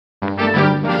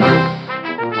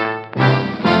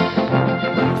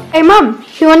Hey Mum,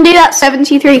 you want to do that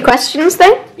 73 questions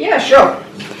thing? Yeah, sure.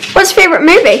 What's your favourite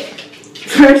movie?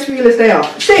 First Wheeler's Day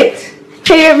Off. 6.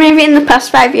 Favourite movie in the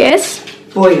past 5 years?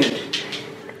 Boyhood.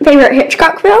 Favourite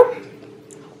Hitchcock film?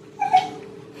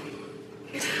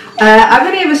 I've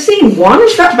only ever seen one.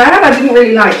 Is that bad? I didn't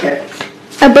really like it.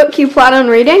 A book you plan on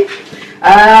reading?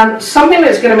 Something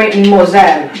that's going to make me more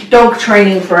zen. Dog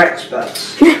Training for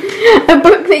Experts. A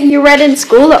book that you read in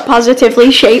school that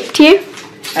positively shaped you?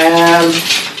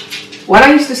 When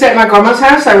I used to stay at my grandma's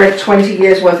house, I read 20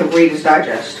 years worth of Reader's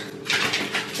Digest.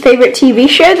 Favourite TV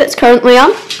show that's currently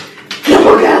on?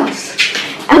 Gilmore Girls.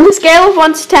 On the scale of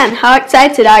 1 to 10, how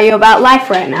excited are you about life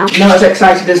right now? Not as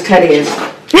excited as Teddy is.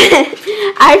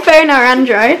 iPhone or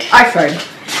Android? iPhone.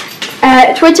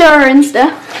 Twitter or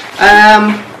Insta?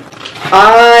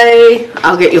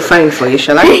 I'll get your phone for you,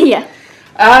 shall I? Yeah.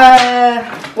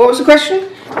 What was the question?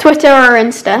 Twitter or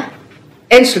Insta?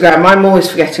 Instagram. I'm always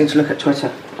forgetting to look at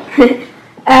Twitter.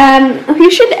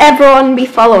 Who should everyone be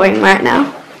following right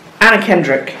now? Anna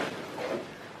Kendrick.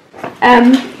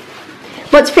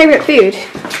 What's your favourite food?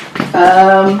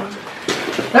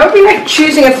 That would be like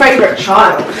choosing a favourite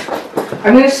child.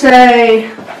 I'm going to say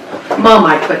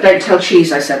Marmite, but don't tell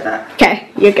Cheese I said that. Okay,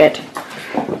 you're good.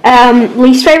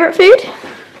 Least favourite food?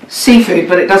 Seafood,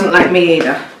 but it doesn't like me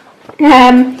either.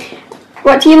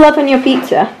 What do you love on your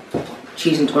pizza?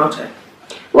 Cheese and tomato.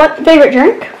 What favourite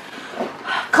drink?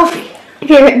 Coffee.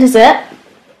 Favourite dessert?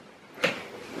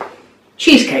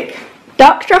 Cheesecake.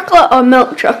 Dark chocolate or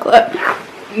milk chocolate?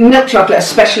 Milk chocolate,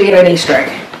 especially in an Easter egg.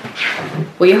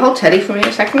 Will you hold Teddy for me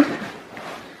a second?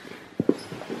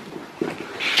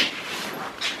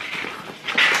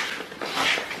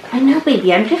 I know,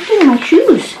 baby, I'm just in my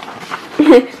shoes.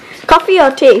 Coffee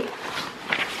or tea?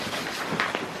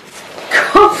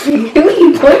 Coffee? Who are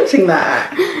you pointing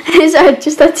that at?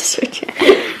 Just had to switch it.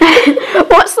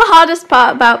 What's the hardest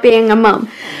part about being a mum?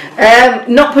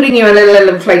 Not putting you in a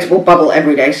little inflatable bubble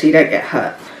every day so you don't get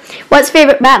hurt. What's your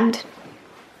favourite band?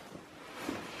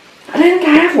 I don't think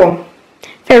I have one.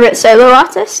 Favourite solo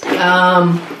artist?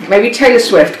 Maybe Taylor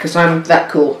Swift, because I'm that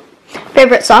cool.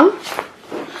 Favourite song?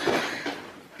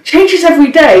 Changes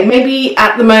every day. Maybe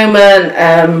at the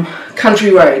moment,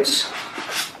 Country Roads.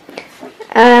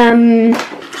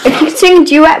 If you could sing a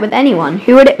duet with anyone,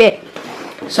 who would it be?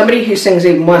 Somebody who sings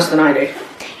even worse than I do.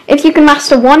 If you could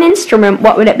master one instrument,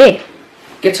 what would it be?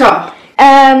 Guitar.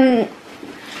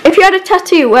 If you had a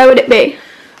tattoo, where would it be?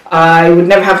 I would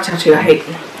never have a tattoo. I hate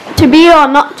them. To be or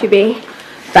not to be?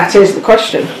 That is the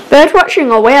question. Bird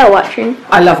watching or whale watching?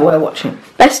 I love whale watching.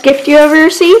 Best gift you ever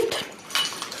received?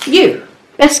 You.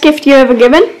 Best gift you ever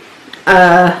given?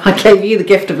 I gave you the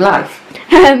gift of life.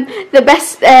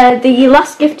 The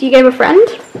last gift you gave a friend?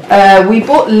 We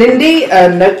bought Lindy a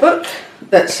notebook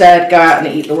that said "Go out and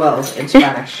eat the world" in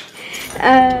Spanish.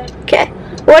 Okay.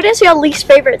 What is your least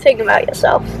favourite thing about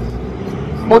yourself?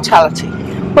 Mortality.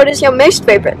 What is your most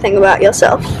favourite thing about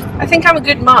yourself? I think I'm a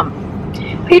good mum.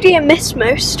 Who do you miss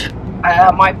most?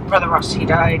 My brother Ross, he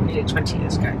died nearly 20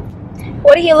 years ago.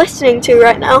 What are you listening to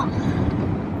right now?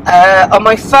 On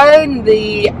my phone,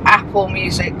 the Apple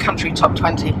Music Country Top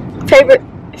 20.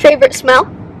 Favourite smell?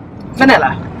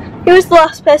 Vanilla. Who was the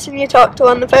last person you talked to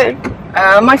on the phone?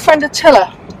 My friend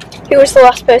Attila. Who was the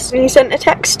last person you sent a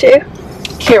text to?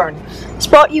 Kieran.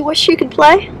 Sport you wish you could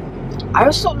play? I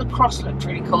always thought lacrosse looked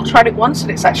really cool. Tried it once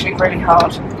and it's actually really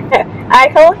hard. Eye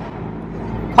colour?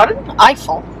 Pardon?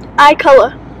 Eiffel. Eye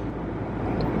colour.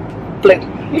 Blue.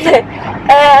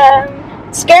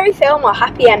 Scary film or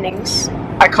happy endings?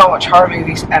 I can't watch horror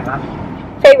movies ever.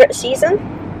 Favourite season?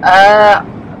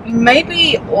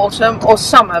 Maybe autumn or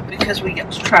summer because we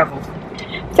get to travel.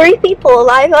 3 people,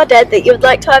 alive or dead, that you would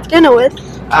like to have dinner with?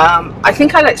 I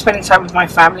think I like spending time with my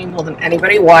family more than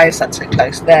anybody. Why is that so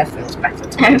close? There feels better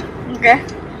to me. Okay.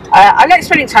 I like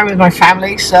spending time with my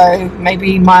family, so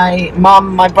maybe my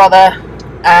mum, my brother,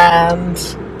 and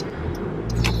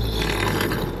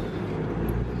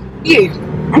you.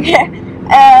 Okay.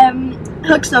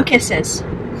 Hugs or kisses?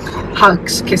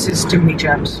 Hugs, kisses, too many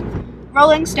germs.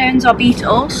 Rolling Stones or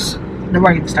Beatles? The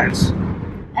Rolling Stones.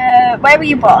 Where were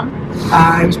you born?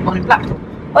 I was born in Blackpool.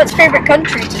 What's your favourite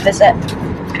country to visit?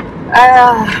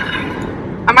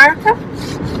 America?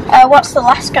 What's the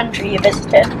last country you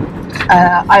visited?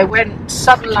 I went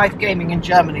Southern Life Gaming in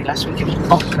Germany last week. It was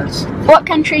bonkers. What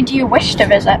country do you wish to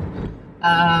visit?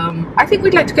 I think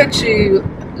we'd like to go to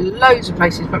loads of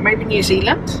places, but maybe New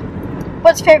Zealand.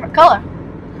 What's your favourite colour?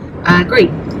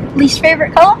 Green. Least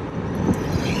favourite colour?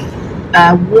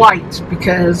 White,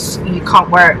 because you can't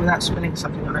wear it without spilling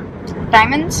something on it.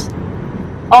 Diamonds?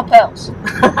 Or pearls?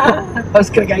 I was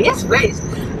going to go, yes please.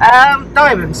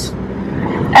 Diamonds.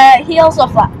 Heels or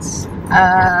flats?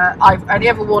 I've only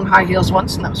ever worn high heels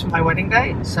once, and that was for my wedding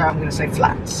day, so I'm going to say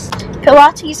flats.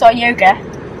 Pilates or yoga?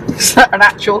 Is that an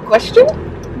actual question?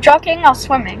 Jogging or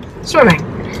swimming? Swimming.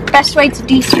 Best way to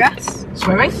de-stress?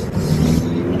 Swimming.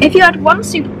 If you had one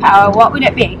superpower, what would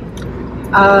it be?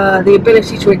 The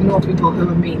ability to ignore people who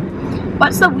are mean.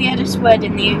 What's the weirdest word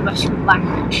in the English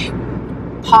language?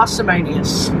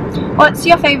 Parsimonious. What's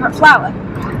your favourite flower?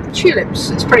 Tulips.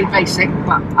 It's pretty basic,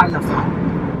 but I love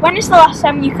them. When is the last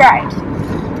time you cried?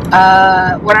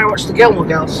 When I watched the Gilmore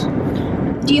Girls.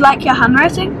 Do you like your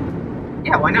handwriting?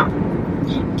 Yeah, why not?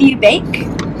 Do you bake?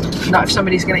 Not if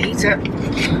somebody's going to eat it.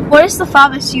 What is the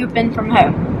farthest you've been from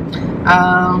home?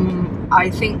 I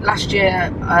think last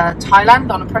year,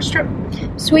 Thailand on a press trip.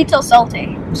 Sweet or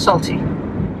salty? Salty.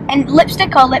 And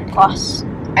lipstick or lip gloss?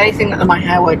 Anything that my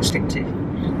hair won't stick to.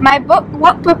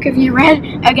 What book have you read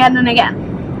again and again?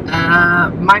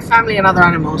 My Family and Other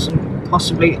Animals, and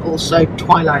possibly also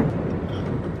Twilight.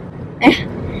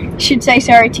 Should say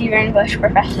sorry to your English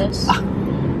professors.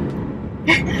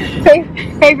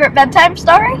 Favourite bedtime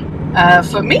story?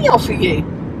 For me or for you?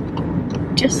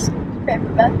 Just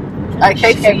favourite bed.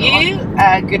 Okay, for you,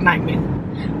 Good Night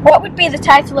Moon. What would be the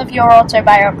title of your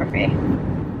autobiography?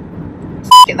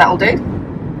 It, that'll do.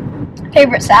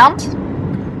 Favourite sound?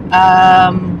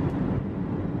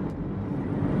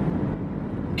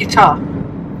 Guitar.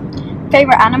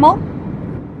 Favourite animal?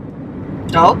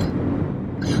 Dog.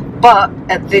 But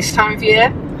at this time of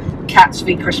year, cats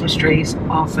v Christmas trees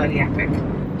are fairly epic.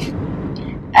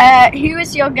 Who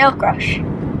is your girl crush?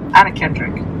 Anna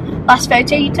Kendrick. Last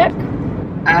photo you took?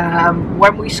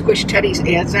 When we squished Teddy's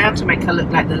ears down to make her look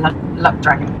like the luck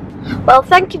dragon. Well,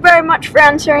 thank you very much for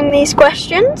answering these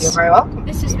questions. You're very welcome.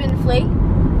 This has been Flea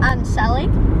and Sally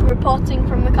reporting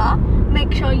from the car.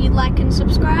 Make sure you like and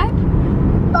subscribe.